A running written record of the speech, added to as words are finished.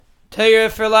Torah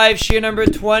for Life, Shir number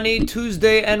 20,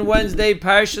 Tuesday and Wednesday,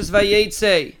 Parshas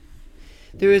Vayetze.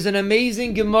 There is an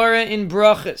amazing Gemara in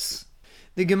Brachos.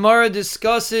 The Gemara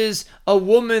discusses a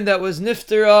woman that was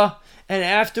Niftara, and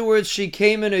afterwards she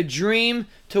came in a dream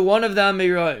to one of the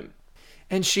Amoraim.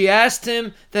 And she asked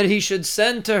him that he should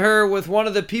send to her with one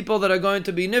of the people that are going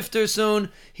to be Niftar soon.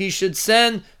 He should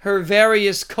send her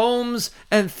various combs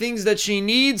and things that she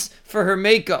needs for her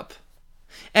makeup.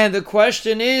 And the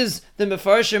question is, the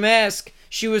Mefarshim ask,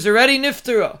 she was already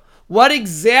Niftara. What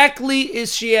exactly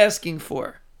is she asking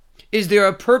for? Is there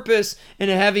a purpose in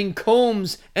having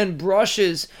combs and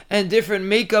brushes and different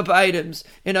makeup items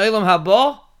in Olam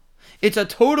Haba? It's a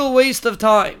total waste of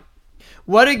time.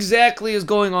 What exactly is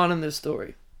going on in this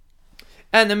story?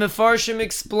 And the Mefarshim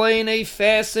explain a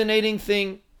fascinating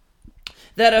thing,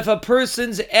 that if a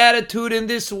person's attitude in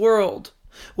this world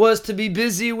was to be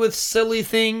busy with silly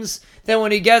things, then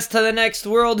when he gets to the next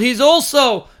world, he's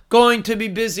also going to be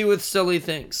busy with silly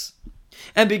things.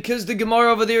 And because the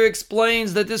Gemara over there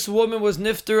explains that this woman was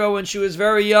Niftara when she was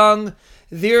very young,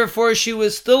 therefore she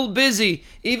was still busy.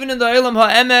 Even in the Olam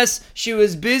HaEmes, she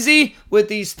was busy with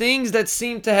these things that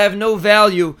seem to have no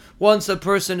value once a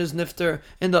person is Niftar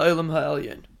in the Olam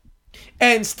HaElyon.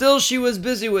 And still she was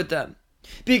busy with them.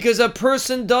 Because a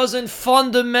person doesn't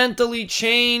fundamentally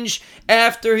change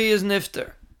after he is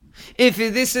Niftar. If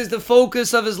this is the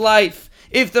focus of his life,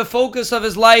 if the focus of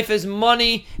his life is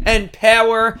money and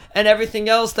power and everything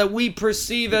else that we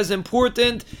perceive as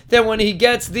important, then when he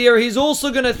gets there, he's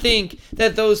also going to think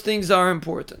that those things are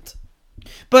important.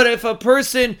 But if a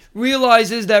person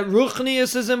realizes that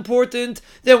Ruchnius is important,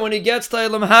 then when he gets to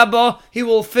Olam Haba, he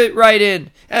will fit right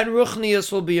in, and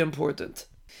Ruchnius will be important.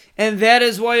 And that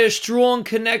is why a strong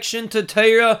connection to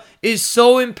Torah is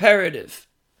so imperative.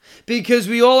 Because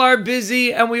we all are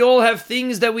busy and we all have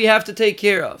things that we have to take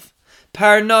care of.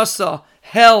 Parnasa,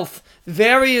 health,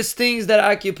 various things that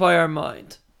occupy our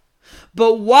mind.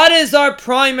 But what is our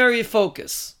primary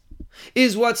focus?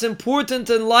 Is what's important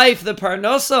in life the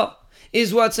Parnasa?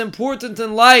 Is what's important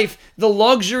in life the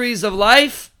luxuries of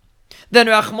life? Then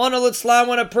Rahman al-Islam,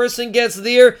 when a person gets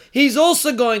there, he's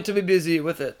also going to be busy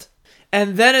with it.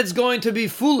 And then it's going to be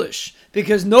foolish,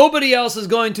 because nobody else is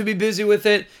going to be busy with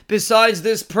it besides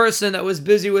this person that was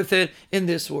busy with it in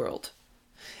this world.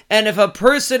 And if a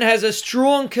person has a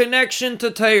strong connection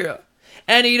to Torah,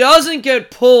 and he doesn't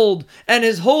get pulled, and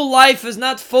his whole life is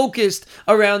not focused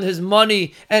around his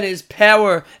money and his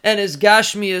power and his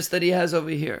gashmias that he has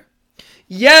over here.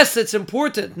 Yes, it's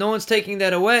important. No one's taking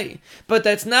that away. But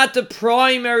that's not the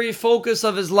primary focus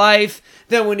of his life.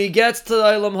 Then when he gets to the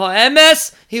Olam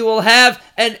HaEmes, he will have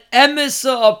an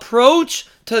emisa approach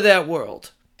to that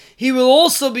world. He will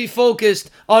also be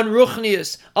focused on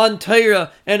Ruchnius, on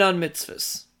Torah, and on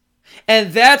mitzvahs.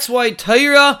 And that's why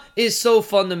Torah is so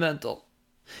fundamental.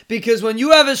 Because when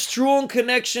you have a strong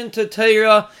connection to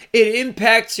Torah, it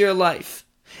impacts your life.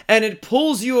 And it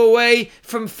pulls you away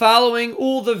from following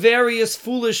all the various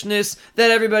foolishness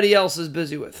that everybody else is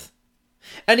busy with.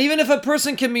 And even if a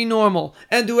person can be normal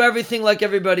and do everything like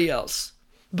everybody else,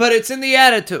 but it's in the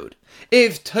attitude.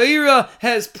 If Torah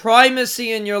has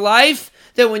primacy in your life,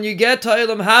 then when you get to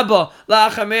Olam Haba,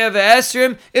 La'achar Mea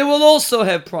V'Esrim, it will also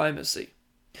have primacy.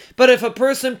 But if a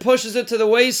person pushes it to the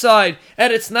wayside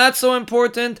and it's not so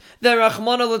important, then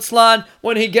Rahman al-Islam,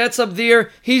 when he gets up there,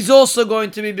 he's also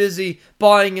going to be busy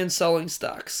buying and selling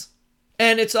stocks.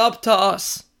 And it's up to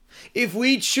us. If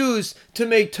we choose to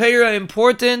make Torah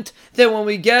important, then when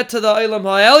we get to the Olam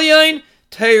HaElyon,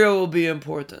 Torah will be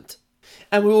important.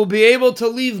 And we will be able to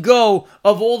leave go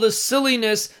of all the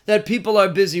silliness that people are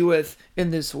busy with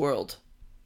in this world.